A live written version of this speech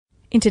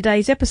In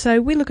today's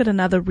episode, we look at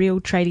another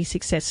real tradie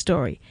success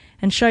story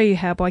and show you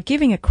how by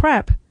giving a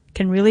crap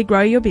can really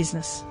grow your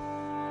business.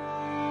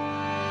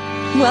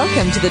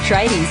 Welcome to the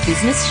Tradies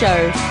Business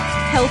Show,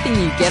 helping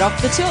you get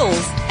off the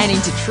tools and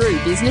into true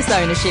business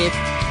ownership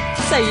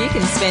so you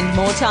can spend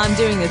more time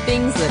doing the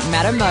things that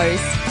matter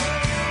most.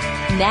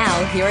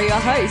 Now, here are your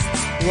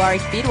hosts,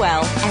 Warwick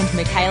Bidwell and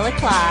Michaela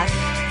Clark.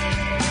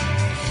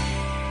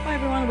 Hi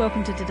everyone,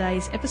 welcome to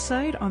today's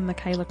episode. I'm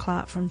Michaela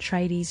Clark from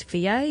Tradies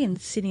VA,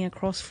 and sitting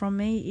across from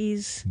me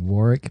is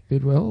Warwick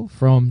Bidwell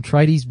from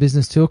Tradies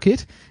Business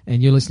Toolkit,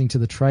 and you're listening to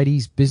the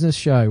Tradies Business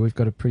Show. We've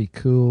got a pretty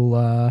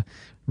cool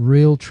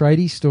real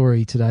tradie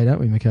story today, don't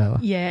we, Michaela?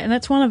 Yeah, and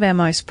that's one of our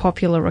most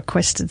popular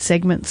requested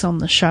segments on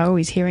the show,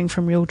 is hearing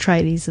from real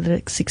tradies that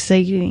are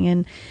succeeding.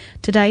 And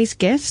today's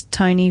guest,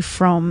 Tony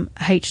from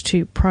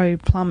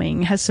H2Pro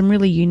Plumbing, has some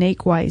really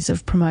unique ways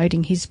of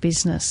promoting his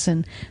business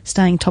and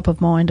staying top of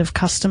mind of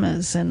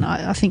customers. And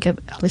I think our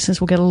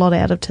listeners will get a lot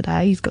out of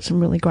today. He's got some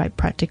really great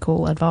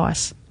practical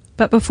advice.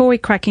 But before we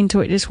crack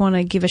into it, I just want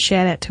to give a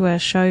shout out to our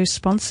show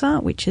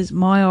sponsor, which is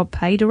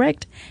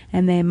MyObPayDirect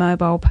and their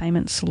mobile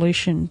payment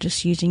solution,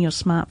 just using your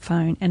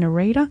smartphone and a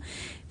reader.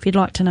 If you'd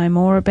like to know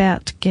more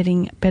about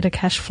getting better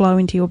cash flow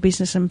into your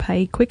business and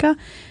pay quicker,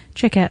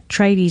 check out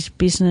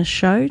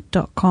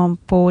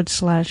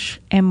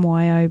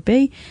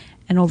tradiesbusinessshow.com/MYOB,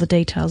 and all the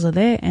details are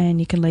there, and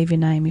you can leave your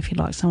name if you'd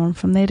like someone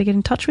from there to get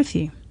in touch with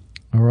you.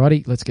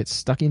 Alrighty, let's get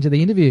stuck into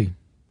the interview.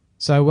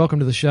 So welcome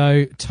to the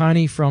show,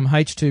 Tony from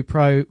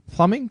H2Pro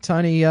Plumbing.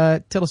 Tony,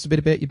 tell us a bit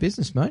about your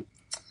business, mate.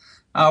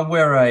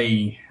 We're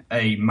a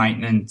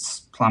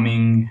maintenance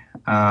plumbing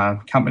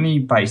company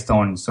based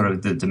on sort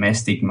of the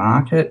domestic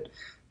market.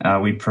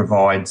 We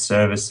provide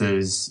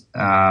services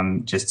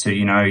just to,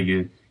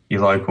 your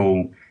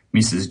local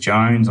Mrs.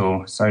 Jones,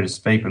 or so to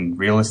speak, and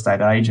real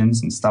estate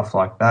agents and stuff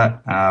like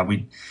that.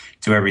 We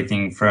do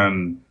everything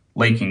from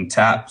leaking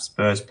taps,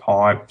 burst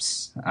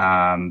pipes,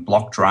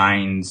 blocked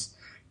drains,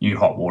 new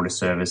hot water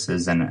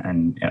services,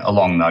 and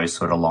along those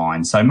sort of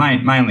lines. So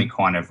mainly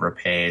kind of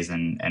repairs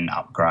and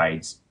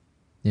upgrades.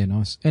 Yeah,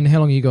 nice. And how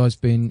long have you guys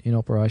been in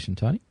operation,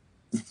 Tony?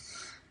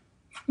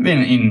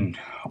 Been in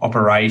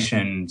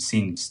operation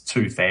since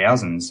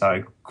 2000,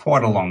 so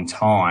quite a long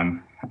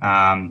time.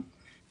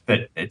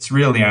 But it's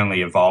really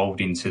only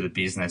evolved into the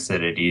business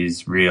that it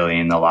is really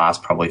in the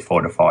last probably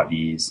 4 to 5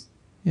 years.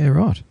 Yeah,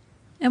 right.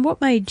 And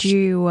what made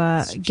you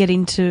get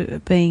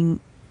into being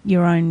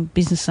your own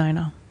business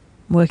owner,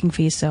 working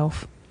for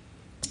yourself?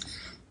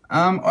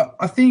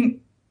 I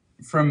think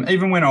from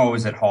even when I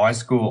was at high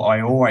school,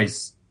 I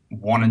always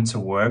wanted to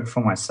work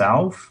for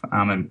myself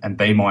and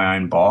be my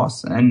own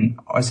boss. And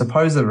I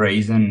suppose the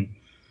reason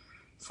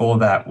for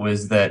that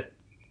was that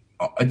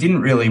I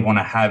didn't really want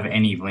to have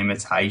any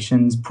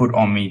limitations put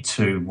on me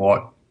to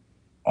what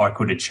I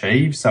could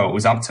achieve. So it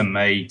was up to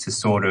me to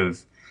sort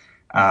of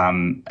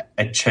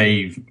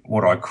achieve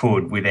what I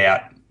could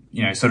without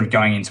sort of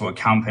going into a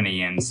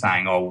company and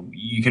saying, oh,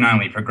 you can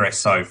only progress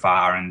so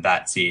far and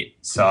that's it.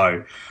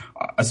 So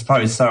I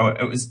suppose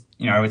it was,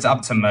 it's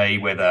up to me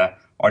whether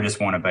I just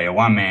want to be a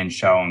one-man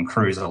show and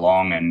cruise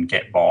along and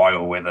get by,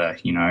 or whether,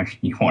 you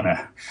want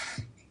to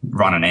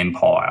run an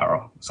empire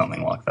or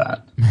something like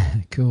that.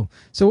 Cool.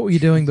 So what were you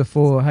doing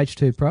before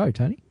H2Pro,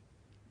 Tony?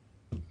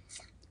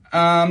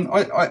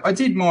 I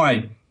did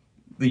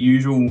the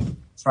usual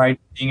trade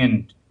thing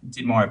and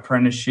did my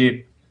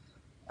apprenticeship.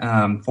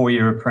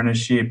 4-year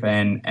apprenticeship,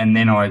 and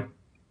then I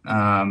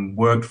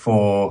worked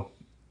for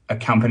a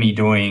company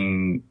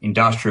doing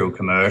industrial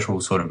commercial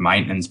sort of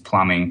maintenance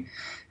plumbing,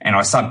 and I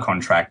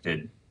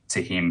subcontracted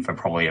to him for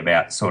probably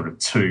about sort of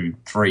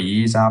 2-3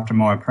 years after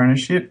my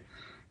apprenticeship.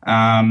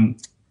 I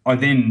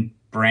then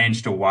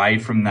branched away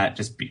from that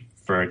just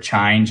for a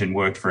change and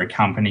worked for a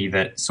company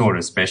that sort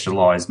of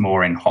specialised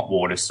more in hot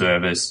water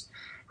service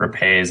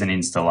repairs and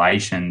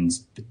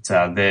installations,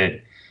 but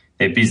their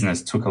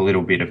business took a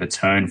little bit of a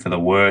turn for the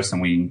worse,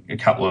 and a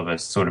couple of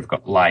us sort of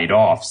got laid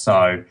off.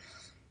 So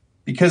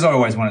because I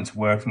always wanted to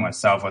work for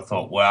myself, I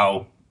thought,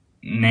 well,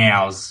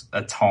 now's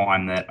a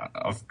time that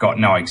I've got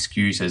no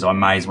excuses. I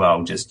may as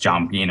well just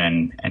jump in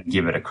and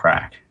give it a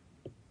crack.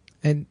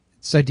 And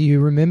so do you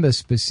remember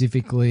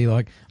specifically,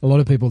 like a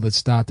lot of people that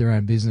start their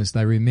own business,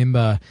 they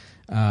remember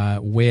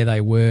where they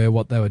were,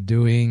 what they were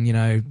doing?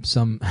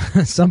 Some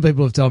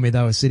people have told me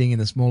they were sitting in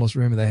the smallest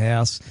room of the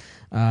house.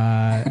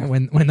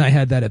 When they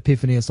had that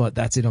epiphany, it's like,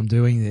 that's it, I'm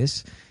doing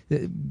this.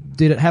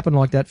 Did it happen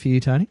like that for you,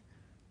 Tony?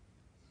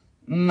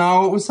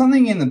 No, it was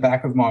something in the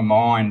back of my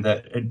mind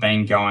that had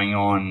been going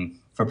on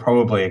for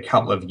probably a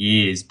couple of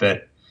years.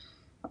 But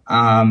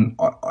I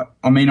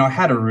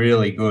had a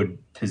really good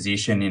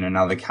position in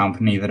another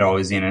company that I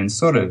was in, and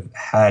sort of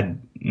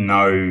had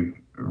no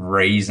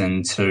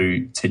reason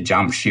to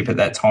jump ship at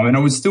that time. And I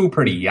was still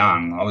pretty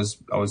young. I was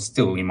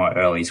still in my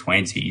early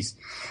 20s.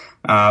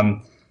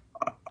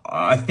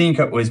 I think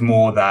it was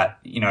more that,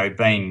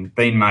 being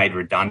made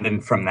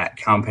redundant from that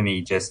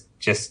company just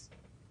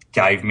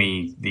gave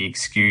me the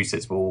excuse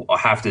as, well, I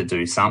have to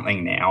do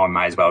something now. I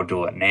may as well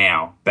do it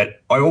now.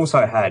 But I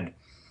also had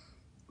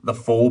the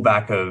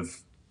fallback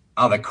of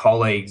other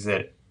colleagues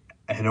that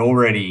had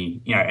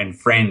already, and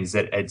friends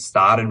that had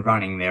started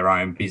running their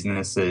own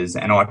businesses,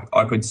 and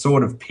I could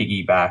sort of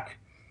piggyback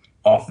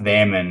off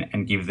them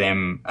and give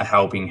them a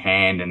helping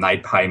hand, and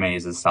they'd pay me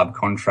as a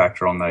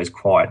subcontractor on those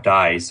quiet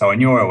days. So I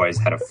knew I always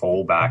had a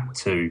fallback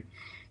to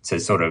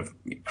sort of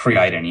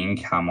create an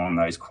income on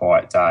those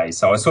quiet days.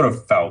 So I sort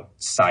of felt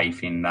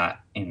safe in that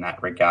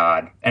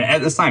regard. And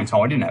at the same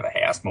time, I didn't have a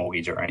house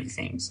mortgage or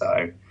anything.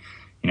 So,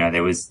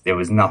 there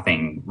was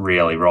nothing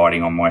really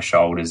riding on my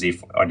shoulders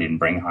if I didn't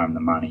bring home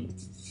the money.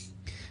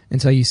 And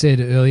so you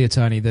said earlier,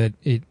 Tony, that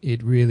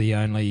it really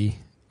only,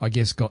 I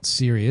guess, got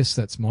serious.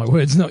 That's my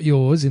words, not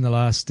yours, in the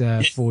last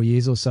 4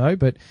 years or so.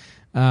 But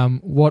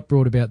what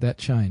brought about that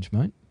change,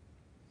 mate?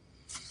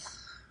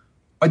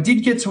 I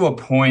did get to a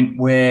point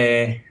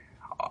where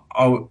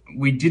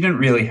we didn't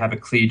really have a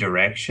clear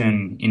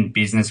direction in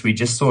business. We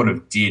just sort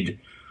of did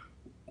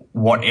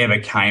whatever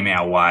came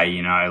our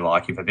way,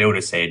 like if a builder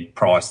said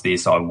price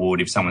this, I would.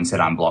 If someone said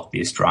unblock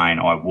this drain,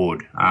 I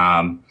would.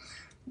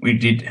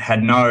 We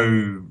had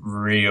no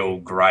real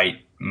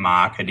great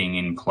marketing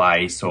in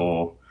place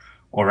or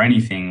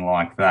anything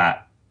like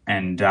that.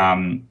 And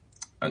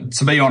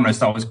to be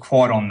honest, I was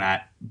quite on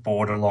that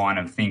borderline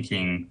of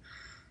thinking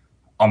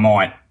I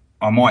might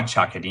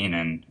chuck it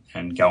in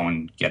and go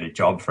and get a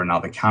job for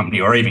another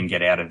company or even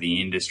get out of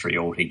the industry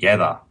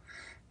altogether.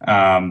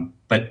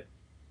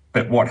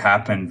 But what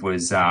happened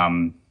was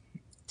a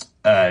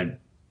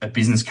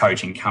business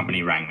coaching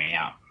company rang me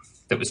up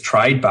that was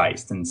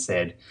trade-based and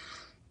said,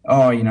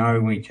 we're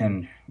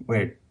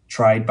a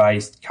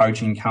trade-based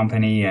coaching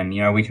company and,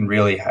 we can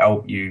really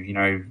help you,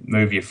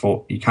 move your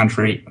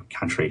company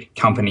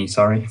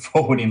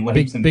forward in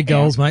leaps and big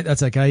goals, mate.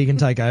 That's okay. You can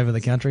take over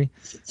the country.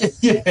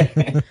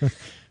 Yeah.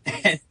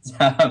 And,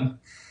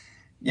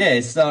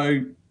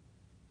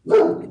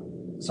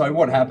 so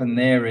what happened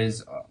there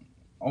is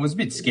I was a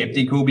bit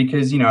skeptical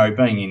because,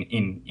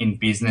 being in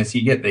business,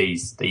 you get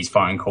these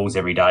phone calls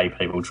every day,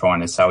 people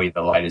trying to sell you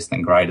the latest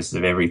and greatest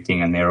of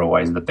everything, and they're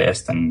always the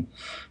best and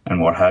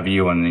what have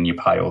you, and then you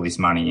pay all this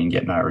money and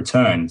get no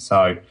return.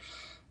 So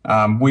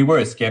we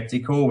were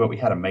skeptical, but we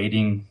had a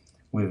meeting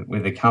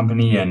with the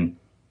company and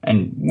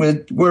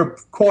we're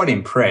quite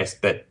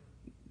impressed, but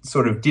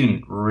sort of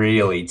didn't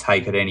really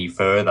take it any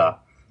further.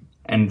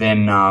 And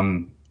then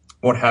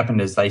what happened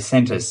is they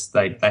sent us,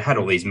 they had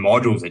all these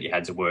modules that you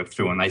had to work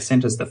through, and they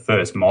sent us the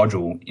first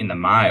module in the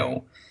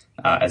mail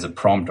as a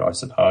prompt, I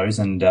suppose.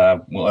 And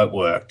it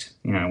worked.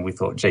 We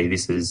thought, gee,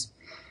 this is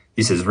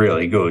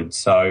really good.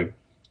 So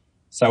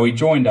we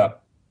joined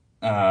up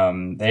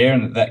there,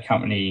 and that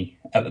company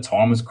at the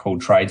time was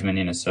called Tradesmen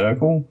in a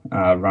Circle,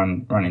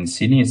 run in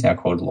Sydney. It's now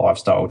called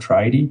Lifestyle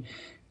Tradie,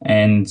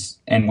 and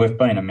we've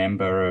been a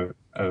member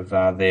of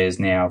theirs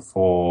now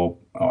for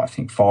I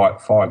think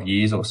five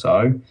years or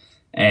so.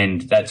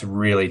 And that's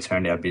really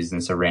turned our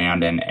business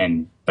around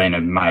and been a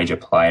major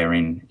player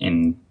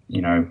in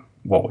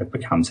what we've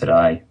become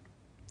today.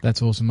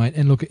 That's awesome, mate.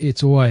 And look,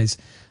 it's always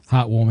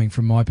heartwarming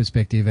from my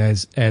perspective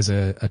as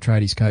a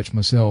tradies coach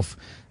myself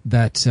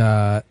that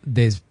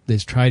there's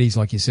tradies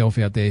like yourself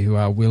out there who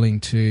are willing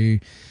to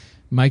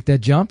make that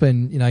jump.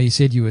 And you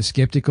said you were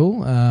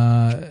skeptical.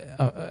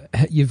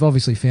 You've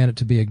obviously found it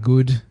to be a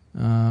good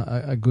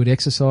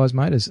exercise,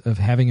 mate, of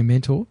having a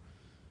mentor.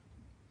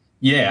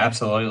 Yeah,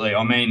 absolutely.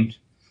 I mean,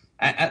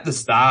 at the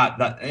start,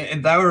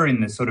 they were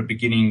in the sort of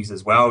beginnings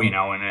as well,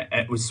 and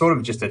it was sort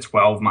of just a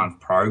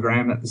 12-month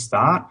program at the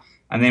start.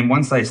 And then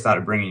once they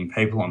started bringing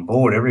people on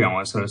board, everyone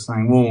was sort of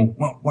saying, well,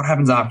 what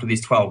happens after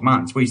this 12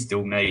 months? We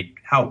still need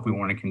help. We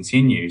want to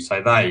continue.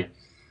 So they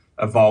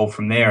evolved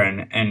from there.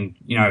 And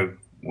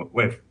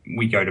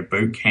we go to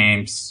boot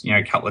camps,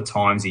 a couple of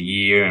times a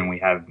year, and we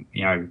have,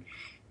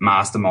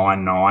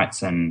 mastermind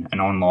nights and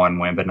online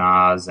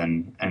webinars,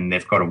 and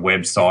they've got a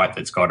website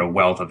that's got a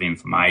wealth of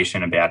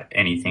information about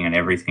anything and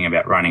everything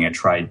about running a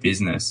trade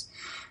business.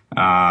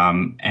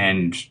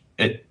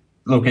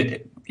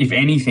 If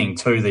anything,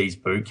 too, these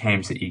boot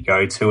camps that you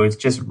go to, it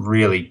just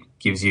really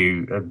gives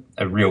you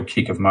a real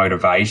kick of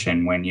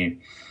motivation when you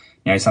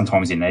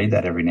sometimes you need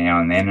that every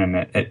now and then,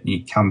 and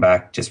you come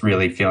back just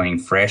really feeling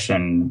fresh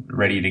and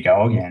ready to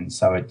go again.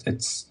 So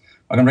it's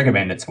I can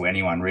recommend it to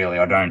anyone, really.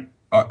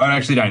 I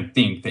actually don't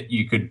think that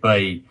you could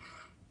be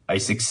a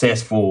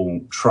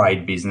successful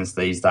trade business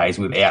these days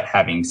without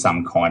having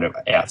some kind of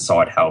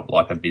outside help,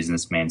 like a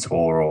business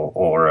mentor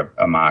or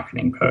a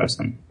marketing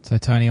person. So,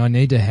 Tony, I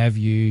need to have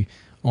you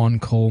on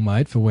call,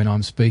 mate, for when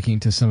I'm speaking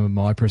to some of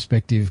my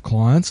prospective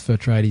clients for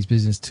Tradie's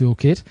Business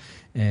Toolkit,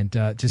 and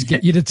just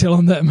get you to tell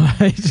them that,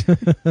 mate.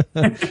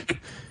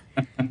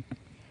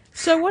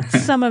 So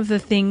what's some of the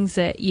things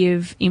that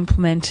you've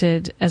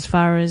implemented as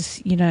far as,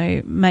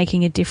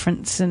 making a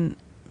difference and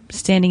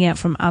standing out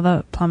from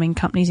other plumbing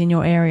companies in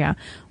your area?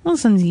 What are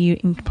some things you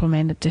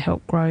implemented to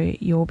help grow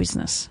your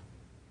business?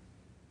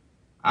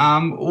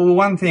 Well,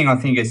 one thing I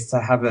think is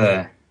to have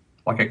a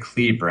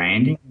clear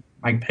branding,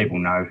 make people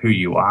know who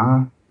you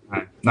are.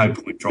 No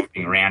point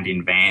driving around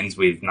in vans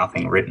with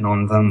nothing written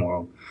on them,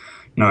 or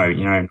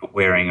not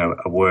wearing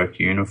a work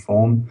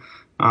uniform.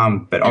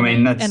 But I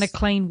mean, that's and a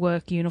clean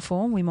work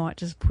uniform. We might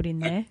just put in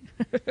there.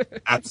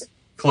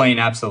 Clean,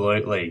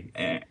 absolutely.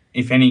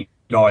 If any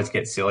guys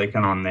get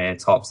silicone on their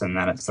tops and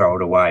then it throw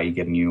it away, you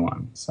get a new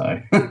one.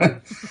 So,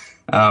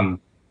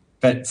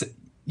 but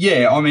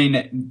yeah, I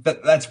mean,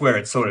 that's where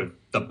it's sort of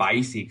the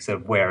basics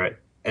of where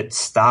it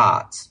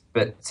starts.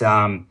 But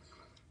I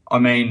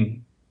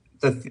mean,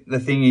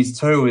 the thing is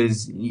too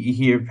is you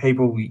hear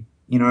people,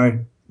 you know,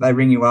 they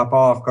ring you up,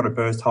 oh, I've got a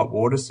burst hot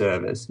water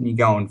service, and you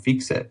go and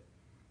fix it.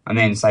 And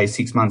then say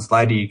 6 months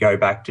later, you go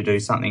back to do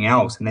something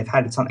else and they've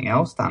had something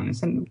else done. And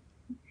said,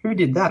 who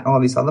did that?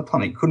 Oh, this other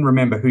plumbing. Couldn't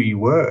remember who you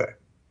were.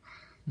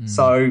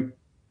 So,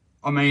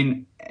 I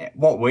mean,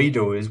 what we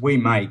do is we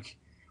make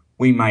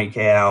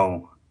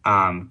our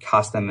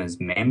customers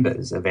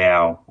members of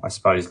our, I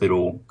suppose,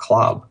 little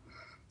club,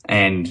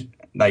 and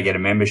they get a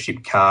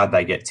membership card.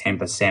 They get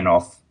 10%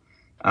 off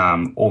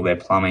all their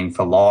plumbing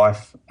for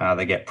life.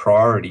 They get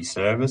priority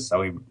service. So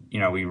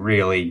we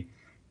really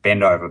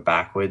bend over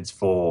backwards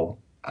for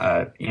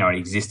an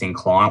existing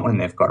client when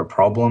they've got a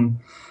problem,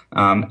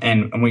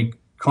 and we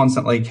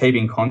constantly keep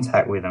in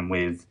contact with them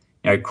with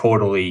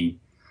quarterly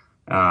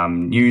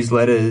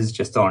newsletters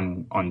just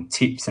on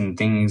tips and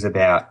things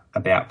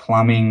about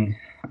plumbing.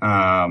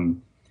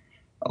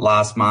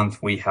 Last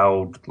month we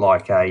held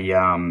like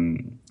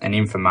an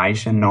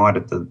information night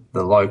at the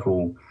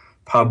local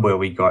pub where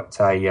we got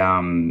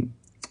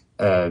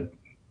a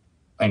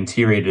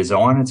interior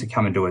designer to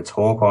come and do a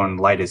talk on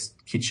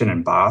latest kitchen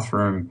and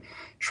bathroom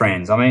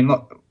trends. I mean,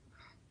 look,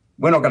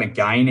 we're not going to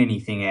gain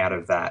anything out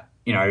of that,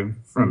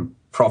 from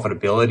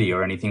profitability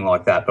or anything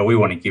like that, but we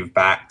want to give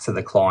back to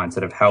the clients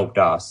that have helped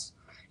us,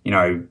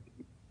 to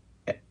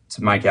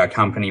make our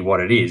company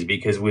what it is,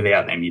 because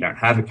without them, you don't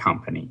have a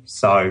company.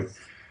 So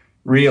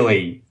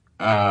really,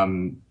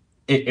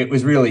 it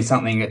was really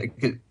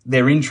something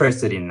they're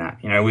interested in that,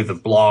 with the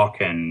block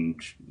and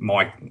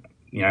Mike,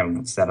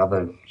 what's that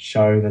other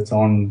show that's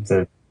on,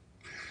 the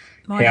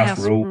My House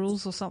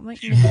Rules or something.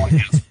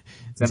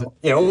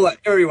 Yeah,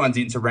 everyone's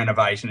into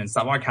renovation and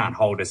stuff. I can't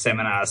hold a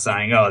seminar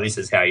saying, oh, this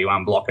is how you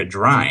unblock a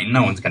drain.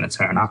 No one's going to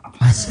turn up.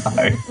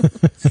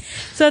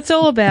 So it's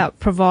all about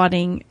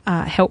providing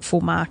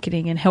helpful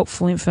marketing and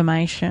helpful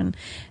information,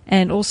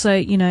 and also,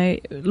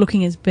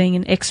 looking as being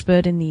an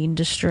expert in the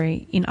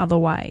industry in other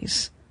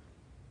ways.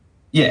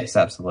 Yes,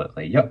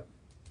 absolutely. Yep.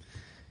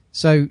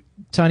 So,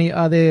 Tony,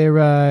 are there,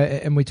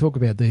 and we talk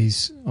about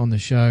these on the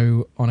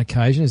show on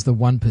occasion, as the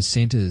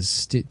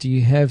 1%ers. Do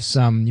you have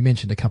some, you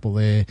mentioned a couple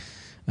there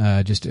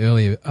just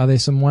earlier, are there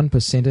some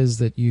 1%ers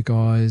that you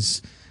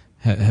guys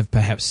have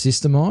perhaps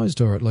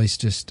systemised, or at least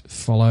just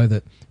follow,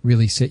 that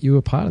really set you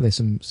apart? Are there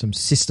some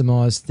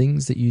systemised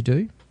things that you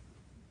do?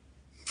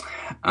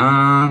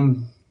 Well,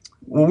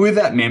 with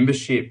that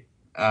membership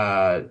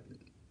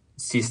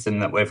system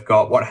that we've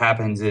got, what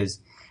happens is,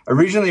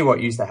 originally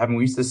what used to happen,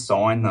 we used to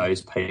sign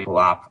those people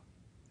up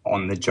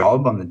on the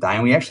job on the day,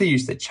 and we actually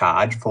used to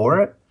charge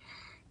for it.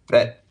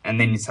 And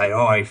then you say,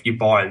 oh, if you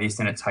buy this,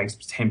 then it takes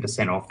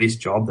 10% off this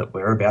job that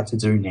we're about to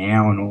do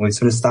now and all this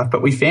sort of stuff.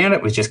 But we found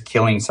it was just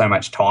killing so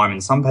much time,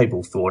 and some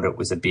people thought it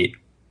was a bit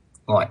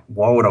like,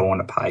 why would I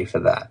want to pay for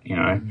that,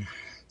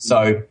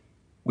 So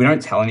we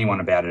don't tell anyone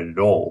about it at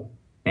all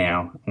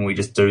now, and we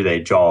just do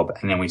their job,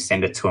 and then we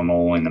send it to them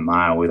all in the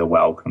mail with a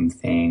welcome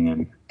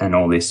thing and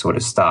all this sort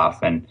of stuff.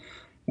 And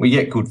we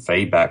get good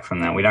feedback from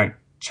that. We don't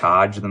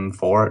charge them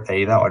for it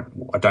either.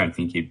 I don't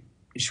think you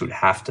should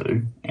have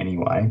to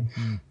anyway.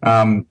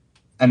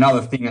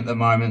 Another thing at the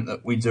moment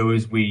that we do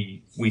is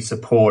we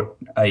support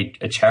a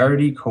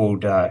charity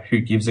called Who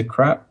Gives a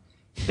Crap.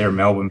 They're a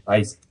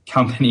Melbourne-based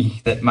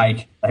company that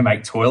make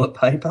toilet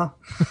paper.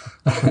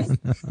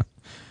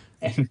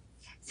 And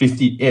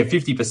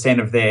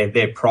 50% of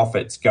their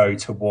profits go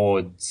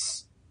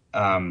towards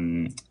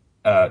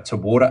to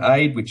water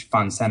aid, which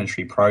funds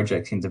sanitary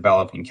projects in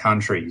developing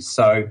countries.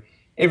 So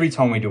every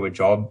time we do a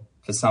job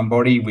for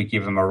somebody, we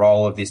give them a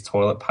roll of this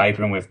toilet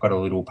paper, and we've got a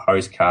little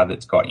postcard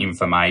that's got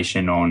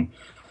information on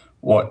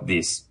what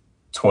this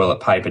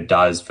toilet paper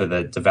does for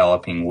the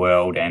developing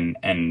world and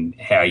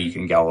how you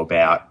can go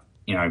about,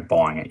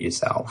 buying it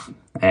yourself.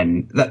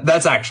 And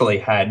that's actually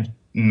had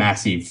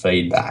massive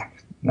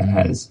feedback. That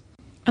has.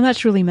 And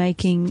that's really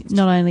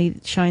not only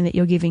showing that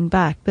you're giving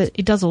back, but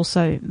it does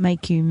also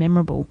make you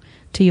memorable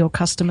to your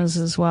customers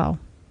as well.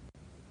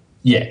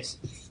 Yes.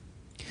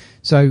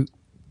 So,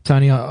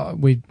 Tony,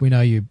 we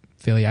know you're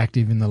fairly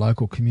active in the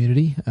local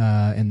community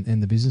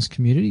and the business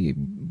community.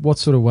 What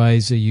sort of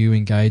ways are you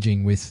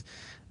engaging with,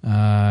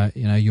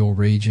 your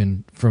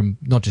region, from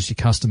not just your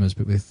customers,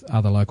 but with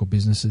other local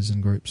businesses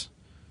and groups?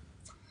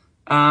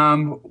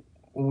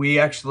 We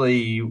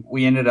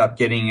ended up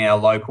getting our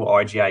local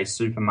IGA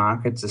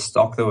supermarket to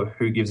stock the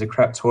Who Gives a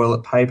Crap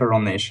toilet paper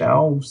on their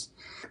shelves.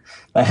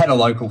 They had a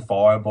local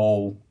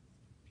fireball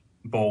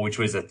ball, which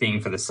was a thing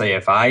for the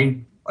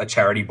CFA, a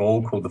charity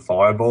ball called the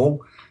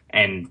Fireball,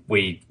 and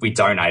we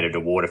donated a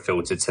water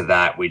filter to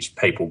that, which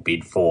people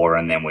bid for,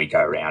 and then we go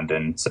around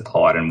and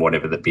supply it, and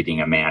whatever the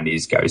bidding amount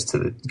is goes to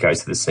the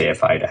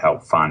CFA to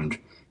help fund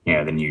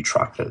the new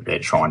truck that they're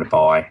trying to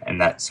buy,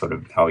 and that sort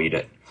of valued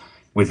it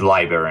with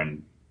labour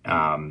and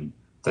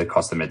the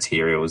cost of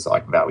materials,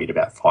 like valued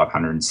about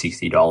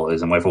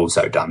 $560. And we've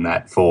also done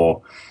that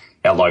for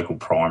our local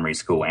primary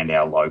school and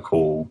our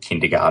local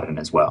kindergarten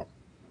as well.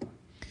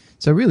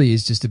 So it really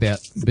is just about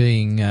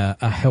being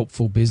a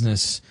helpful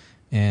business,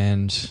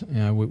 and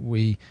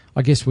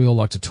I guess we all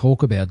like to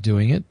talk about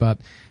doing it, but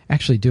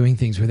actually doing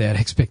things without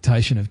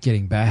expectation of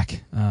getting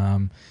back,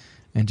 and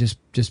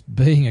just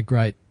being a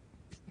great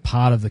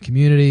part of the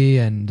community,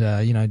 and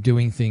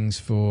doing things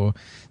for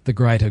the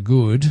greater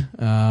good,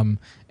 and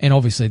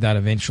obviously that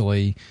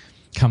eventually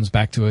comes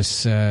back to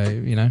us,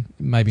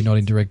 maybe not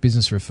in direct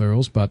business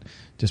referrals, but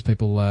just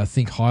people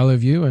think highly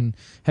of you. And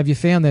have you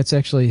found that's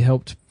actually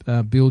helped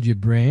build your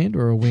brand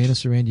or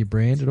awareness around your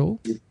brand at all?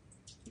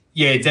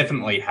 Yeah, it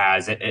definitely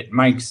has. It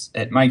makes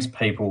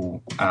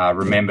people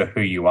remember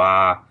who you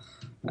are.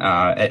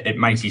 It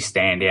makes you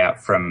stand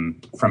out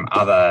from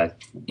other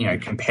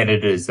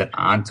competitors that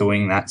aren't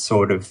doing that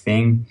sort of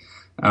thing,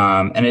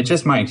 and it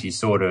just makes you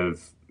sort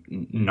of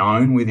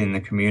known within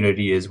the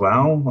community as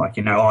well. Like,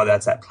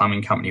 that's that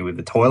plumbing company with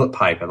the toilet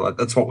paper. Like,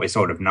 that's what we're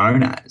sort of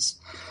known as,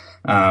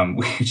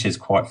 which is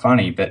quite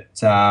funny. But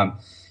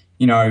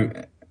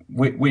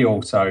we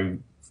also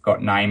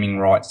got naming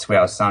rights to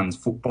our son's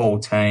football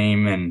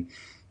team, and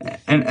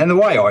the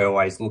way I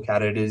always look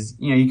at it is,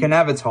 you can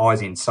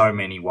advertise in so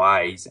many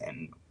ways,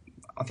 and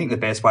I think the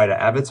best way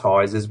to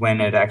advertise is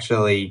when it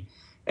actually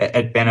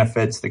it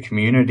benefits the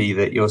community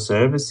that you're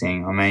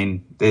servicing. I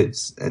mean,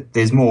 there's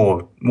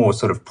more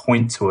sort of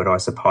point to it, I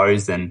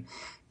suppose, than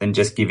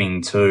just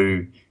giving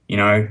to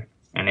an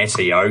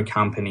SEO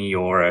company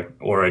or a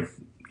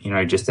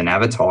just an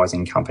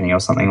advertising company or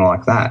something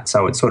like that.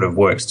 So it sort of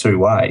works two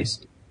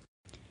ways.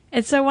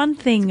 And so one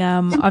thing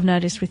I've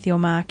noticed with your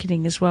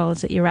marketing as well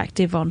is that you're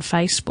active on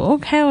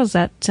Facebook. How has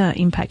that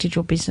impacted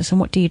your business, and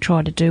what do you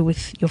try to do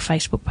with your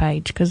Facebook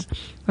page? Because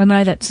I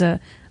know that's a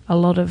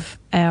lot of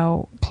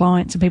our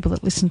clients and people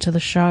that listen to the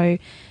show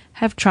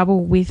have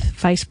trouble with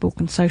Facebook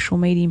and social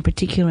media in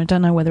particular and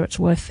don't know whether it's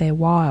worth their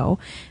while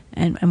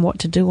and what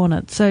to do on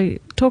it. So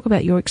talk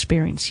about your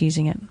experience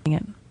using it.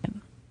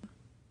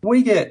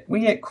 We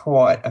get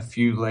quite a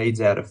few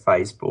leads out of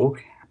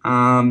Facebook.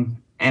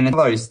 And it's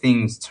one of those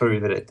things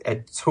too that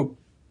it took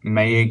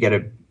me a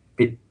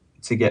bit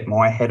to get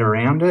my head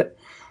around it.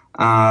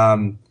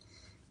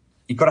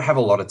 You've got to have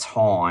a lot of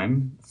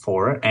time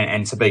for it.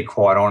 And to be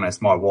quite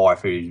honest, my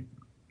wife,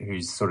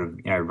 who's sort of,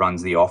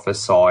 runs the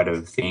office side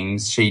of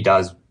things, she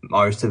does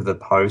most of the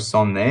posts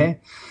on there.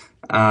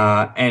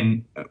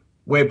 And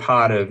we're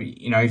part of,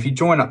 if you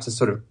join up to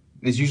sort of,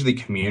 there's usually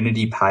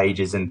community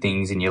pages and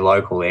things in your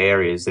local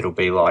areas. It'll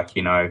be like,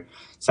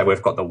 so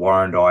we've got the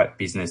Warrandyte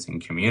business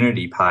and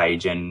community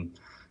page, and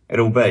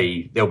there'll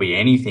be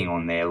anything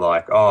on there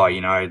like,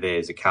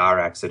 there's a car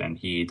accident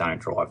here, don't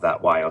drive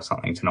that way or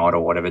something tonight or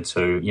whatever,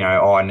 to,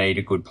 I need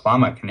a good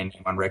plumber. Can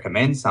anyone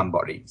recommend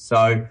somebody?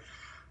 So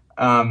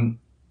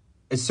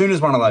as soon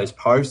as one of those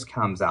posts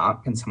comes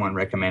up, can someone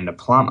recommend a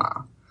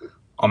plumber?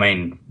 I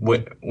mean,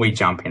 we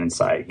jump in and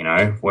say,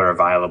 we're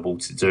available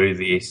to do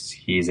this.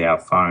 Here's our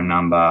phone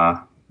number,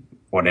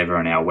 whatever,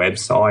 on our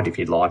website if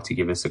you'd like to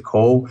give us a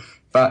call.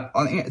 But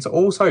I think it's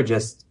also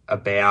just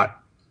about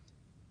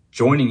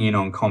joining in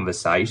on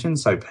conversation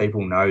so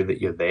people know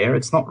that you're there.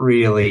 It's not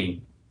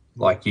really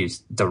like your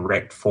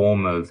direct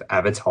form of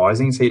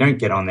advertising. So you don't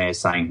get on there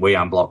saying we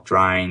unblock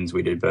drains,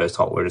 we do burst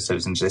hot water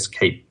service, and just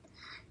keep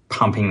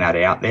pumping that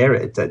out there.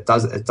 It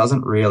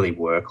doesn't really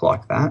work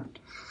like that.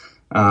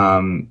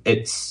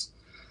 It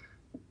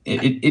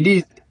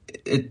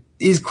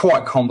is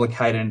quite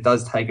complicated, and it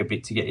does take a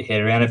bit to get your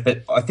head around it.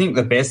 But I think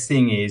the best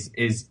thing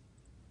is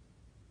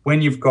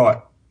when you've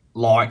got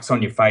likes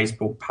on your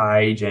Facebook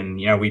page, and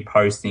we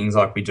post things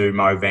like we do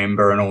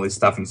Movember and all this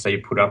stuff, and so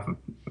you put up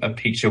a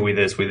picture with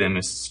us with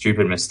them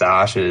stupid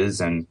moustaches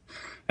and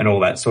all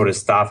that sort of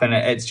stuff, and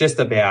it's just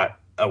about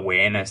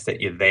awareness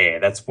that you're there.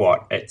 That's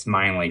what it's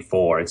mainly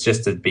for. It's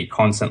just to be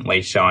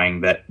constantly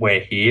showing that we're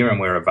here and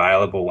we're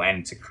available,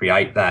 and to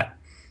create that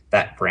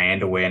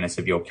brand awareness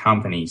of your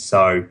company.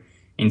 So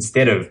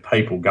instead of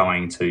people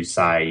going to,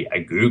 say,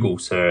 a Google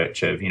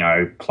search of,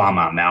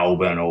 plumber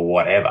Melbourne or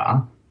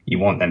whatever, you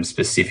want them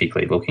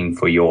specifically looking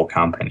for your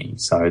company.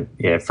 So,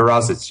 yeah, for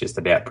us, it's just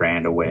about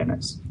brand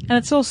awareness. And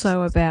it's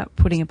also about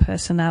putting a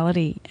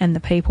personality and the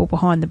people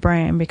behind the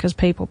brand, because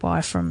people buy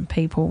from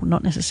people,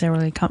 not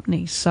necessarily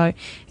companies. So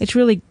it's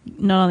really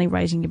not only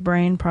raising your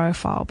brand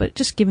profile, but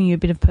just giving you a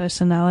bit of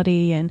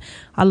personality. And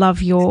I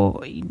love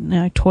your,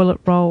 toilet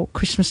roll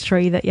Christmas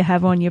tree that you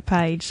have on your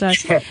page. So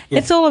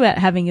It's all about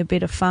having a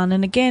bit of fun.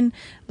 And again,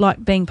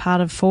 like being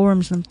part of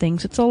forums and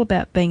things, it's all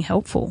about being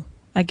helpful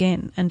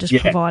again, and just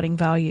providing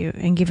value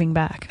and giving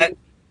back.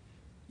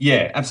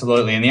 Yeah,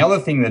 absolutely. And the other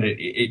thing that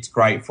it's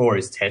great for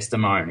is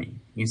testimony.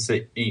 You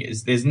see,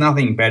 there's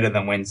nothing better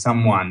than when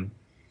someone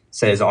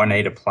says, I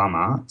need a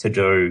plumber to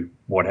do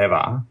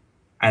whatever,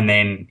 and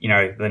then,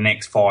 the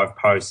next 5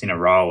 posts in a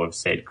row have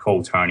said,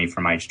 call Tony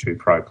from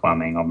H2Pro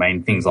Plumbing. I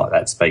mean, things like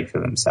that speak for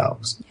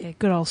themselves. Yeah,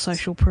 good old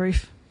social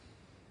proof.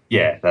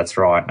 Yeah, that's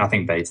right.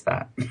 Nothing beats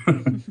that.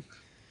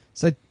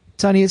 So,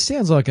 Tony, it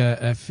sounds like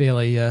a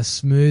fairly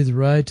smooth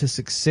road to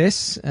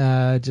success,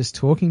 just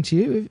talking to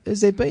you.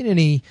 Has there been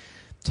any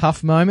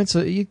tough moments?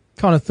 You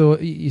kind of thought,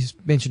 you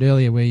mentioned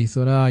earlier where you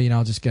thought,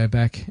 I'll just go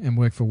back and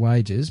work for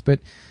wages. But,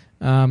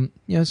 sort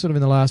of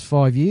in the last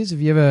 5 years, have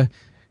you ever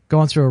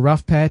gone through a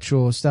rough patch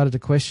or started to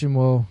question,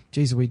 well,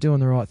 geez, are we doing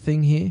the right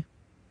thing here?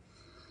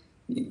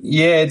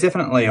 Yeah,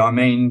 definitely. I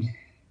mean,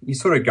 you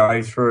sort of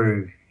go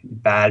through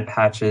bad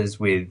patches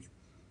with,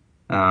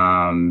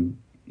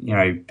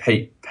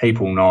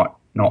 people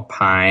not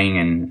paying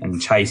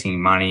and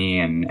chasing money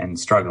and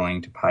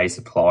struggling to pay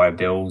supplier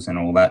bills and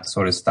all that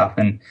sort of stuff.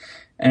 And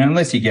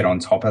unless you get on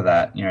top of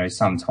that,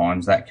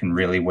 sometimes that can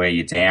really wear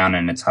you down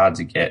and it's hard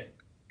to get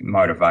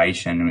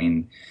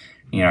motivation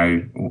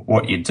in,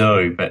 what you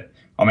do. But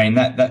I mean,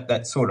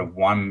 that's sort of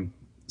one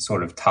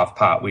sort of tough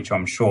part, which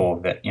I'm sure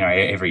that,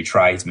 every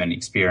tradesman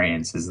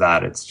experiences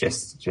that. It's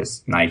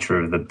just nature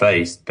of the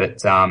beast.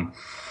 But,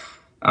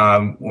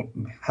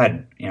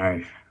 had,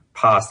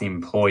 past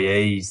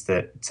employees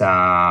that,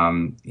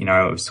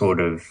 have sort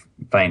of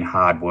been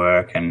hard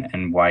work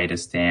and weighed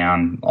us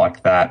down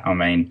like that. I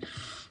mean,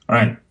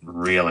 I don't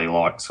really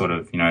like sort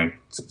of, to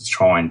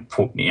try and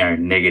put,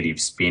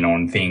 negative spin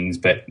on things,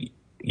 but,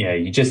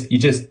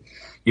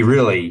 you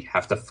really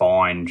have to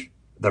find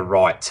the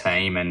right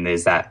team. And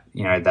there's that,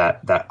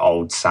 that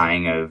old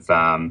saying of,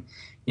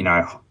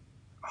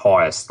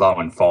 hire slow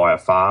and fire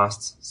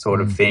fast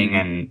sort of thing.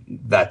 And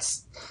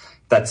that's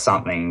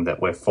something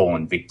that we've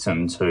fallen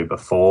victim to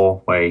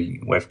before, where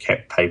we've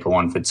kept people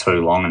on for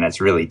too long and it's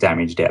really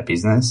damaged our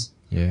business.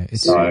 Yeah,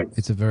 it's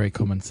a very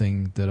common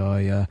thing that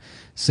I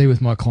see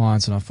with my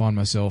clients, and I find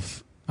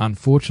myself,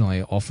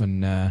 unfortunately,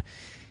 often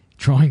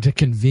trying to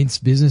convince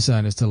business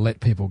owners to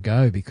let people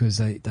go because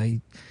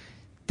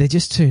they're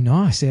just too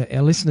nice.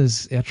 Our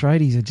listeners, our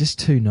tradies are just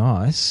too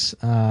nice,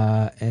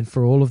 and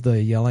for all of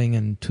the yelling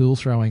and tool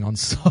throwing on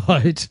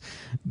site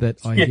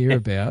that I hear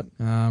about,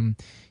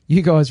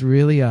 you guys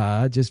really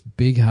are just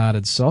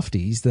big-hearted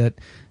softies that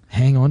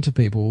hang on to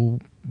people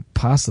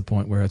past the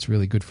point where it's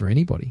really good for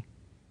anybody.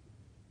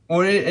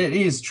 Well, it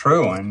is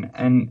true,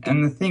 and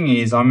the thing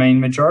is, I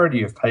mean,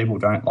 majority of people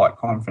don't like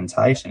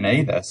confrontation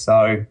either.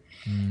 So,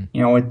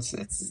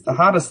 it's the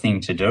hardest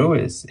thing to do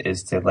is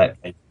to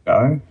let people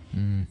go.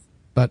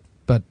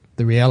 But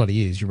the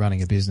reality is, you're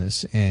running a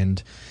business,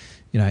 and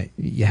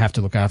you have to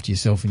look after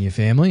yourself and your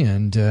family,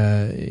 and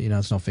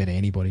it's not fair to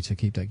anybody to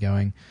keep that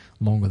going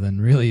longer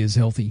than really is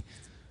healthy.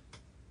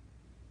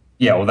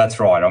 Yeah, well, that's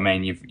right. I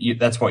mean,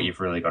 that's what you've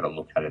really got to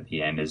look at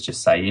the end, is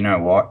just say, you know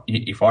what,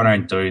 if I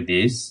don't do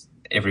this,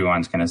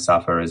 everyone's going to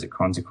suffer as a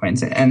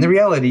consequence. And the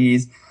reality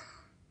is,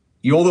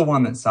 you're the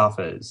one that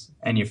suffers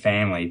and your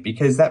family,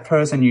 because that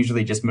person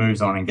usually just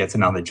moves on and gets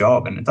another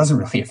job, and it doesn't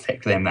really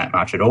affect them that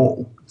much at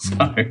all. So,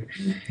 yeah,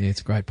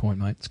 it's a great point,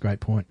 mate. It's a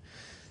great point.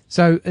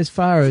 So, as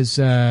far as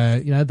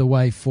the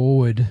way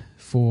forward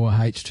for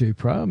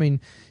H2Pro, I mean,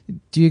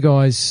 do you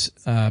guys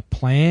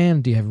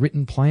plan? Do you have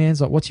written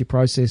plans? Like, what's your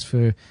process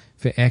for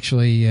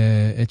actually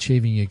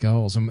achieving your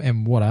goals,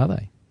 and what are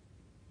they?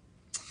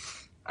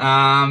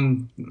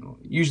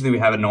 Usually we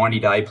have a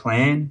 90-day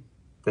plan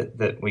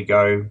that we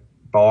go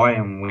by,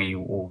 and we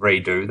will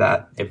redo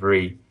that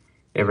every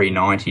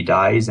 90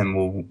 days, and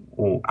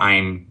we'll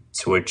aim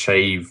to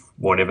achieve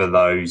whatever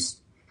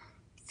those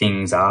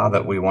things are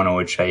that we want to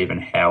achieve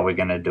and how we're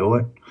going to do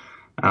it.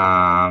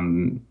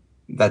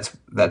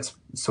 That's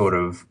sort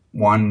of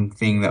one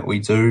thing that we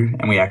do,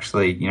 and we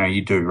actually,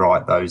 you do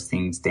write those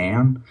things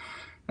down.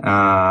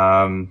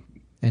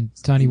 And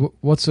Tony,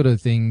 what sort of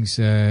things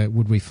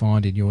would we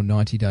find in your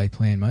 90-day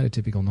plan, mate, a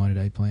typical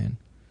 90-day plan?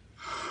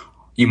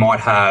 You might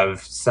have,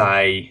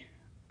 say,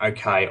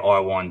 okay, I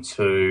want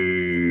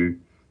to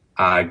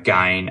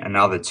gain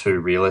another 2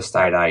 real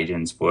estate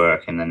agents'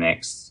 work in the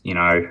next,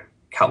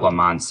 couple of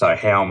months. So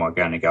how am I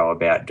going to go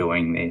about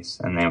doing this?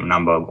 And then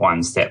number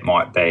one step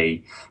might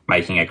be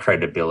making a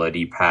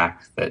credibility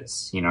pack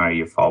that's,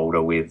 your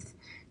folder with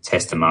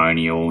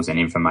testimonials and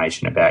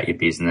information about your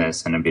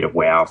business and a bit of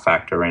wow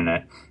factor in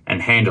it,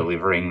 and hand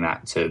delivering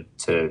that to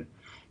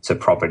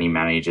property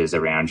managers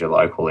around your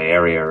local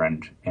area,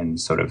 and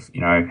sort of,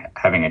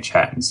 having a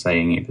chat and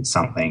seeing if it's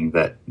something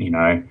that,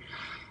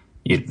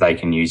 they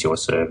can use your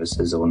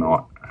services or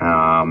not.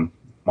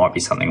 Might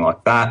be something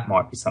like that.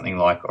 Might be something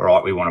like, all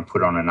right, we want to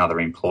put on another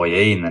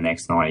employee in the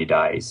next 90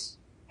 days.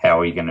 How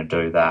are we going to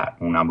do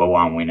that? Well, number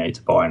one, we need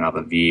to buy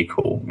another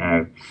vehicle.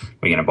 We're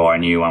going to buy a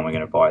new one. We're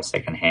going to buy a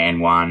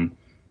second-hand one.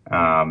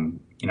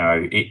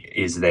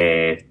 Is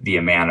there the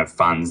amount of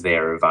funds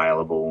there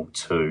available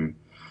to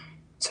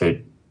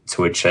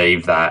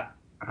achieve that,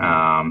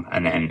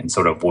 and then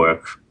sort of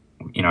work,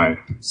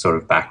 sort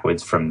of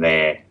backwards from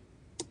there.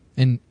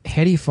 And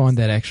how do you find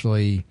that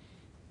actually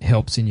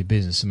helps in your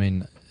business? I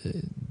mean,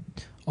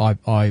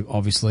 I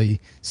obviously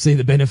see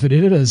the benefit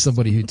in it as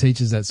somebody who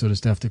teaches that sort of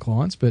stuff to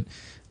clients, but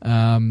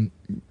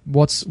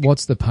what's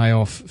the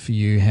payoff for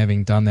you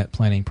having done that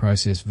planning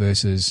process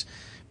versus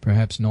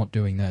perhaps not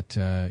doing that,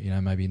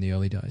 maybe in the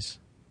early days?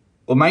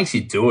 Well, it makes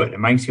you do it. It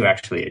makes you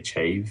actually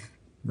achieve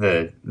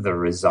the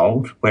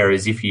result.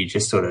 Whereas if you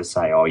just sort of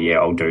say, oh, yeah,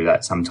 I'll do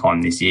that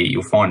sometime this year,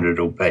 you'll find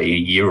it'll be a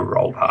year or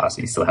roll past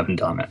and you still haven't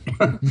done it.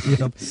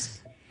 Yep.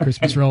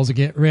 Christmas rolls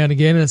around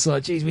again and it's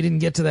like, geez, we didn't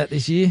get to that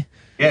this year.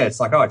 Yeah, it's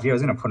like, oh, gee, I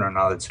was going to put on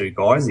another 2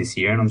 guys this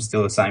year and I'm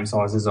still the same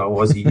size as I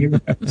was a year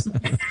ago.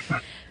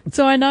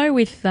 So I know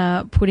with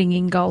putting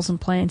in goals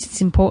and plans,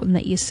 it's important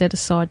that you set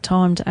aside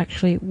time to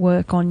actually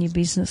work on your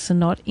business and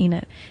not in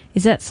it.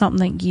 Is that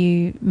something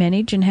you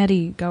manage, and how do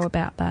you go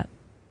about that?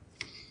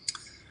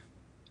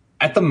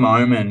 At the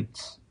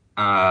moment,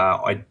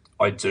 I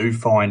do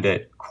find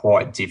it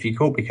quite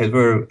difficult because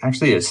we're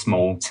actually a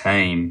small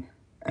team.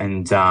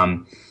 And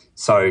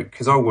so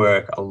because I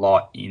work a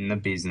lot in the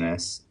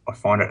business, I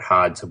find it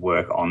hard to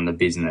work on the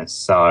business.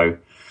 So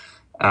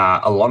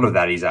a lot of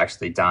that is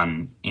actually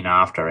done in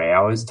after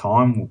hours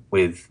time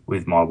with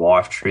my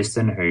wife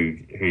Tristan,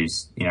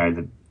 who's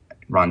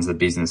runs the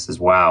business as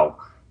well.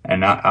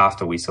 And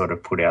after we sort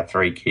of put our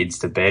 3 kids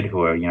to bed,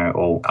 who are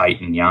all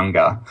 8 and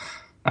younger,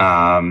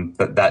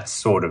 that's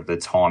sort of the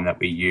time that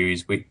we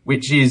use,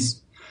 which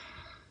is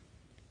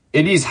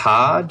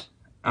hard.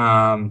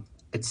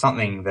 It's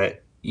something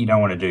that you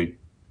don't want to do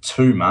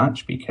too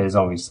much because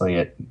obviously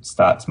it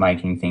starts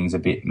making things a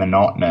bit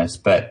monotonous.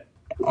 But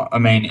I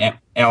mean,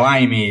 our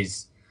aim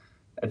is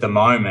at the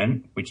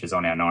moment, which is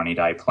on our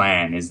 90-day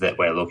plan, is that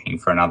we're looking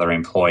for another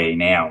employee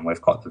now, and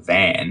we've got the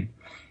van,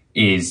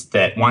 is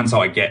that once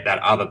I get that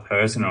other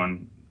person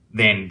on,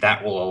 then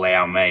that will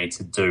allow me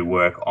to do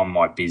work on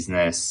my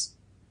business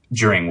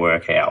during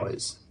work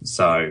hours.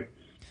 So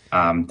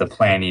the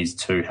plan is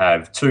to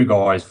have 2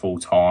 guys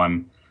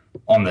full-time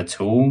on the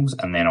tools,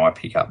 and then I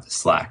pick up the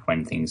slack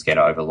when things get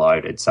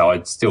overloaded. So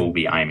I'd still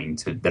be aiming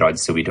that I'd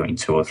still be doing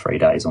 2 or 3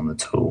 days on the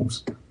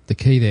tools. The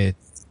key there,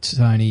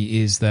 Tony,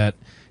 is that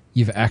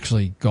you've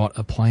actually got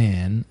a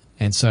plan.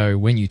 And so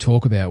when you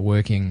talk about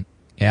working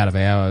out of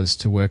hours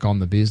to work on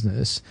the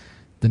business,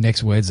 the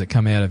next words that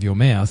come out of your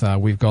mouth are,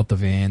 we've got the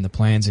van, the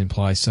plan's in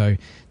place. So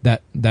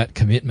that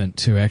commitment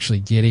to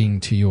actually getting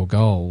to your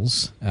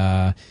goals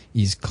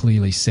is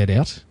clearly set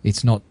out.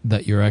 It's not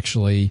that you're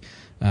actually,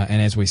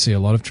 and as we see a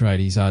lot of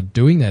tradies are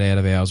doing that out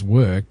of hours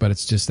work, but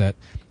it's just that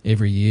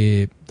every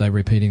year they're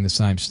repeating the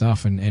same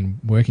stuff and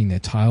working their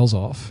tails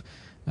off,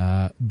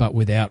 but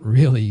without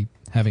really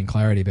having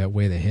clarity about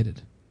where they're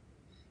headed.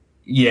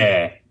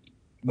 Yeah.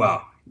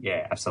 Well,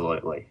 yeah,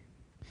 absolutely.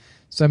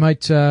 So,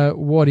 mate,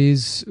 what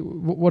is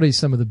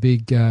some of the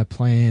big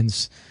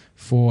plans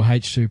for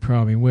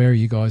H2Pro? I mean, where are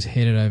you guys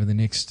headed over the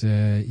next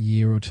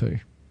year or two?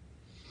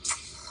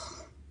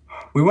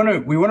 We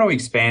want to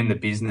expand the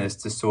business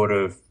to sort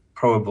of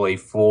probably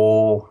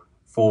four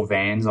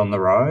vans on the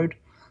road,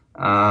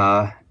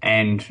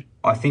 and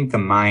I think the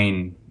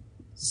main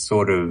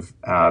sort of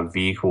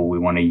vehicle we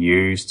want to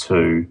use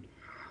to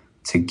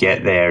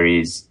get there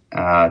is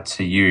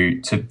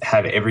to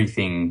have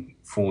everything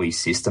fully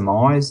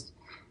systemized.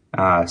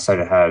 So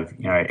to have,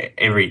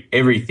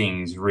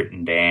 everything's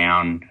written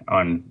down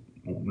on,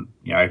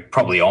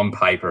 probably on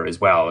paper as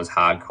well as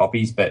hard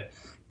copies, but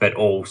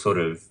all sort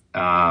of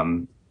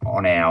on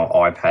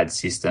our iPad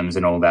systems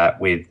and all that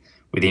with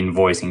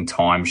invoicing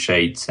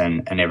timesheets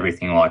and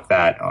everything like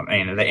that. I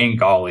mean, the end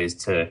goal is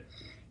to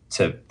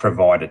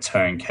provide a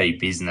turnkey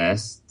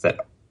business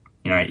that,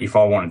 if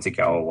I wanted to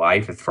go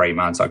away for 3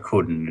 months, I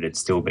could, and it'd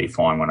still be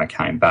fine when I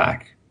came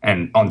back.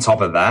 And on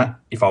top of that,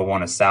 if I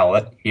want to sell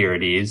it, here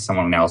it is.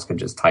 Someone else could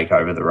just take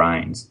over the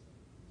reins.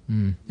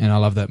 And I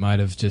love that,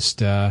 mate, of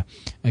just,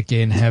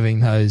 again,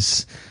 having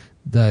those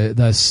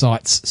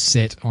sights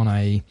set on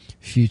a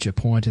future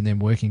point and then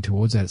working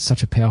towards that. It's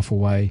such a powerful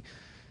way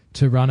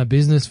to run a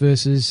business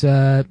versus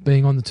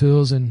being on the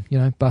tools and,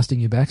 busting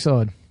your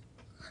backside.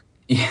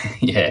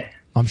 Yeah.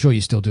 I'm sure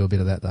you still do a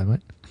bit of that, though,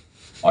 mate.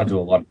 I do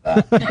a lot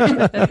of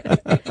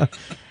that.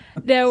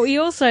 Now, he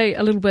also,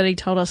 a little bit, he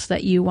told us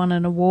that you won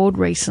an award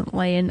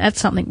recently, and that's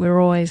something we're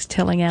always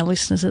telling our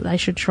listeners that they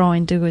should try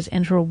and do, is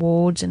enter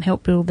awards and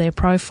help build their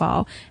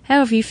profile. How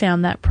have you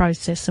found that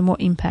process, and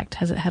what impact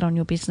has it had on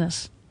your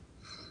business?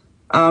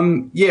 We got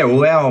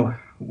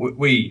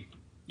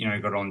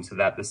onto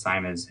that the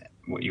same as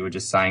what you were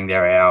just saying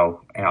there.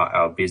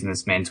 Our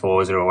business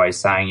mentors are always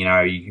saying,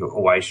 you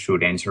always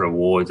should enter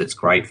awards. It's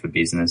great for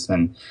business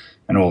and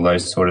all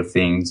those sort of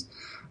things.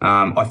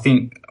 I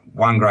think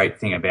one great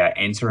thing about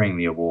entering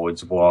the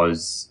awards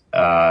was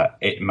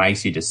it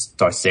makes you just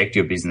dissect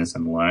your business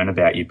and learn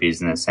about your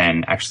business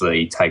and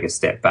actually take a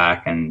step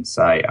back and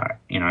say,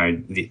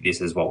 this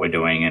is what we're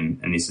doing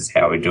and this is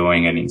how we're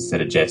doing it,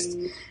 instead of just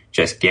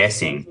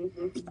guessing.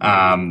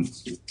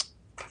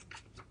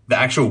 The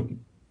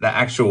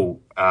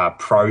actual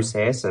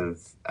process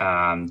of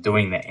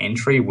doing the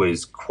entry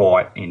was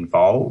quite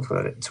involved.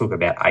 It took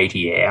about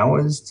 80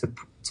 hours to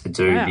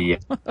do the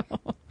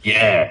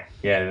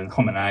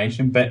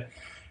nomination, but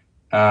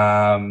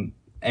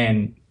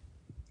and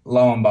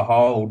lo and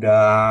behold,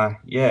 on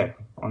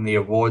the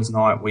awards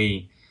night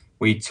we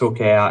took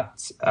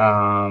out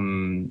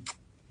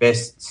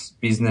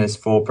best business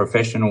for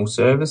professional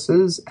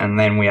services, and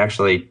then we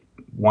actually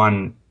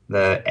won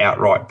the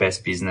outright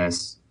best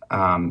business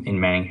in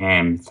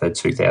Manningham for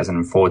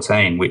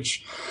 2014,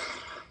 which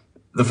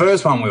the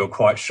first one we were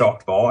quite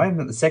shocked by,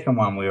 but the second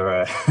one we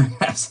were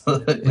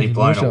absolutely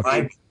blown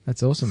away.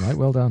 That's awesome, mate.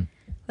 Well done.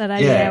 That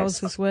 80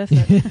 hours was worth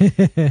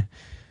it.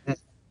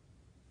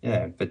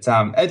 Yeah, but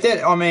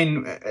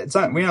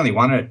we only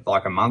won it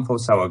like a month or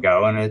so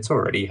ago, and it's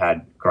already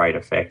had great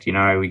effect. You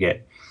know, we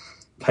get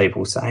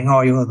people saying,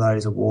 "Oh, you're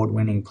those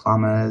award-winning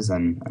plumbers,"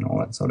 and all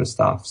that sort of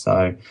stuff.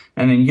 So,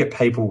 and then you get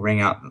people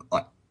ring up,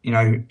 like, you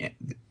know,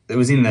 it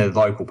was in the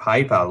local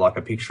paper, like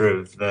a picture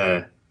of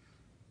the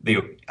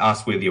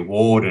us with the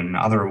award and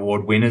other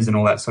award winners and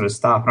all that sort of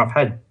stuff. And I've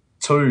had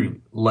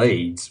 2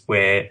 leads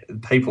where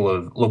people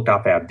have looked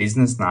up our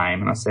business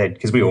name, and I said,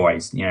 because we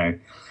always, you know,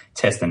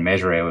 test and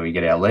measure where we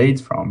get our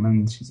leads from.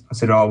 And I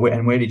said, "Oh,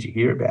 and where did you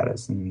hear about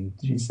us?" And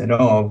she said,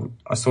 "Oh,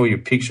 I saw your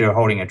picture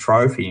holding a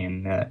trophy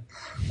in a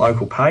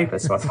local paper,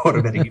 so I thought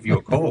I'd better give you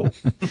a call."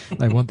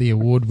 They want the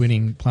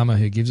award-winning plumber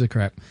who gives a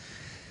crap.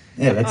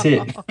 Yeah, that's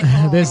it.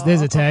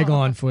 There's a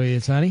tagline for you,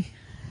 Tony.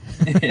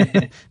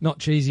 Not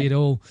cheesy at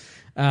all.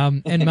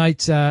 And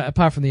mate,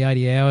 apart from the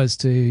 80 hours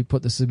to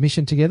put the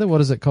submission together, what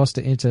does it cost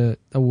to enter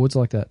awards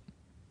like that?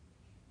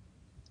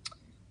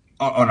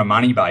 On a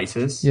money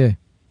basis? Yeah.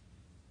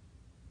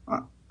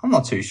 I'm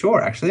not too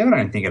sure, actually. I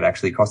don't think it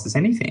actually cost us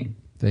anything.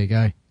 There you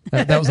go.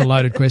 That was a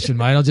loaded question,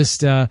 mate. I'll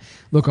just,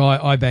 look,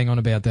 I bang on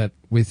about that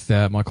with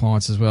my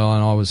clients as well,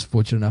 and I was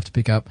fortunate enough to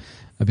pick up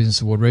a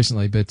business award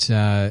recently, but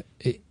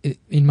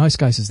in most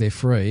cases they're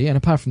free, and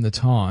apart from the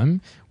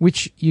time,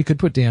 which you could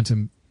put down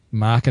to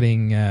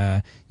marketing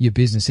your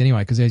business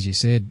anyway, because as you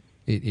said,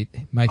 it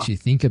makes you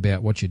think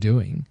about what you're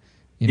doing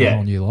in a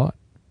whole new light.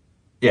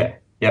 Yeah,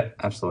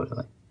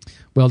 absolutely.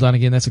 Well done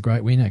again. That's a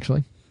great win,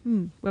 actually.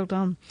 Well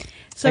done.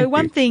 So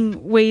one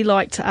thing we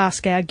like to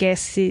ask our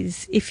guests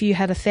is, if you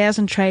had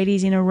 1,000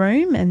 tradies in a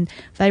room and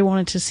they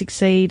wanted to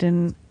succeed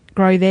and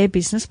grow their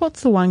business, what's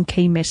the one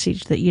key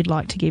message that you'd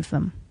like to give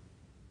them?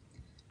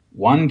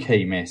 One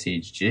key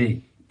message,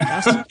 gee.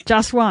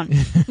 Just one.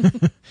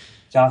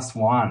 Just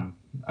one.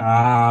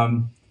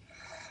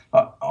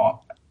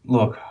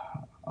 Look,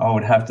 I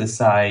would have to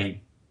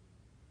say,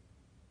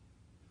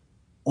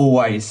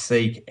 always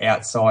seek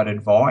outside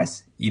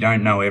advice. You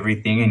don't know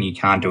everything and you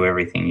can't do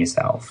everything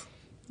yourself.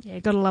 Yeah,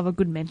 got to love a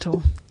good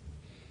mentor.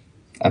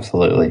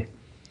 Absolutely.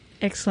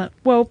 Excellent.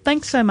 Well,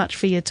 thanks so much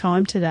for your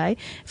time today.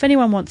 If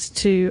anyone wants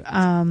to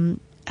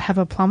have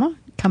a plumber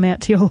come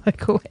out to your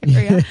local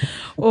area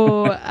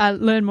or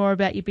learn more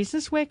about your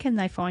business, where can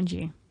they find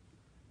you?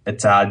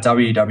 It's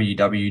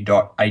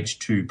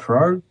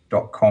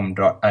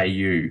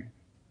www.h2pro.com.au.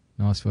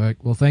 Nice work.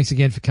 Well, thanks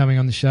again for coming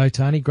on the show,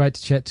 Tony. Great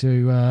to chat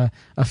to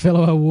a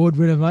fellow award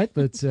winner, mate,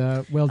 but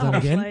well done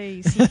again.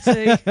 Please, you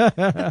too. We're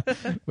going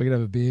to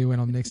have a beer when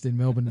I'm next in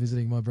Melbourne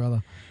visiting my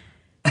brother.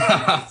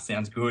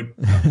 Sounds good.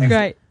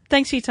 Great.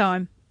 Thanks for your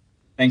time.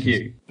 Thank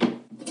you.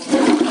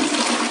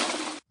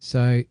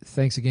 So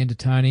thanks again to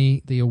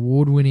Tony, the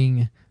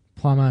award-winning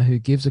plumber who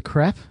gives a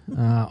crap.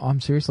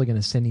 I'm seriously going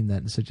to send him that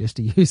and suggest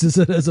he uses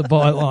it as a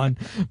byline.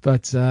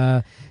 But,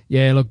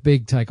 yeah, look,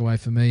 big takeaway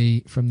for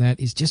me from that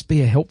is just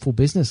be a helpful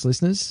business,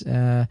 listeners.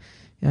 You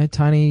know,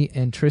 Tony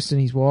and Tristan,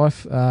 his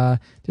wife,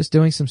 just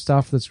doing some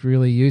stuff that's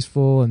really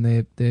useful, and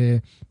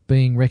they're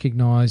being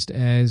recognised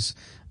as,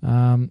 you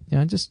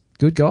know, just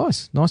good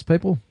guys, nice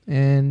people.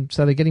 And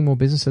so they're getting more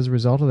business as a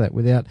result of that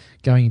without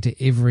going into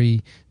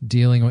every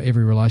dealing or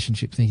every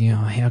relationship thinking, oh,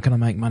 how can I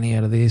make money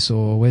out of this,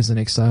 or where's the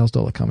next sales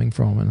dollar coming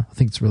from? And I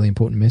think it's a really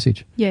important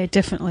message. Yeah, it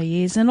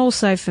definitely is. And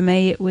also for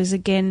me, it was,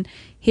 again,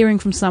 hearing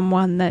from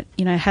someone that,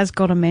 you know, has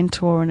got a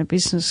mentor and a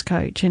business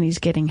coach and is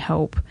getting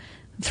help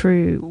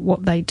through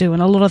what they do.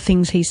 And a lot of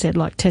things he said,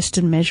 like test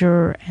and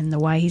measure, and the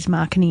way he's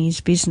marketing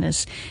his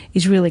business,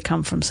 is really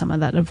come from some of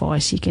that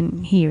advice. You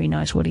can hear he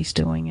knows what he's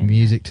doing. And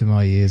music to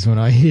my ears when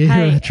I hear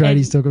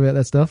tradies talk about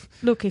that stuff.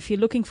 Look, if you're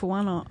looking for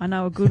one, I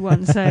know a good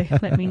one, so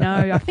let me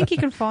know. I think you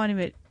can find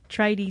him at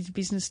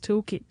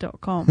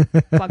tradiesbusinesstoolkit.com.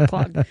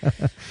 Plug.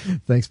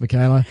 Thanks,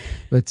 Michaela.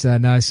 But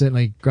no,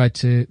 certainly great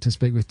to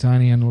speak with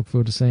Tony, and look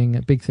forward to seeing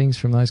big things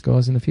from those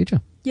guys in the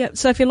future. Yeah,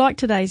 so if you like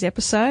today's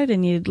episode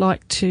and you'd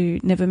like to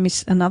never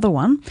miss another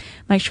one,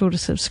 make sure to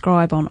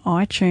subscribe on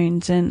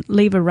iTunes and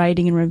leave a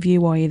rating and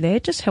review while you're there.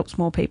 It just helps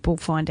more people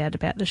find out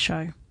about the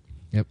show.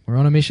 Yep, we're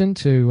on a mission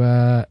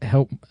to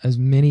help as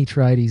many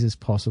tradies as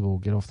possible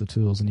get off the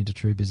tools and into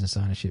true business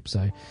ownership.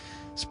 So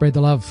spread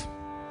the love.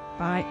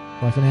 Bye.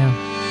 Bye for now.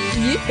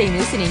 You've been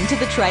listening to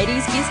the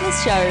Tradies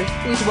Business Show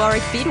with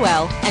Warwick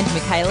Bidwell and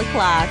Michaela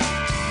Clark.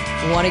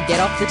 Want to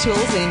get off the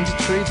tools and into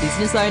true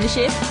business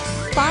ownership?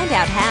 Find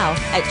out how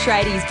at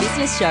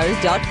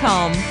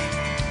tradiesbusinessshow.com.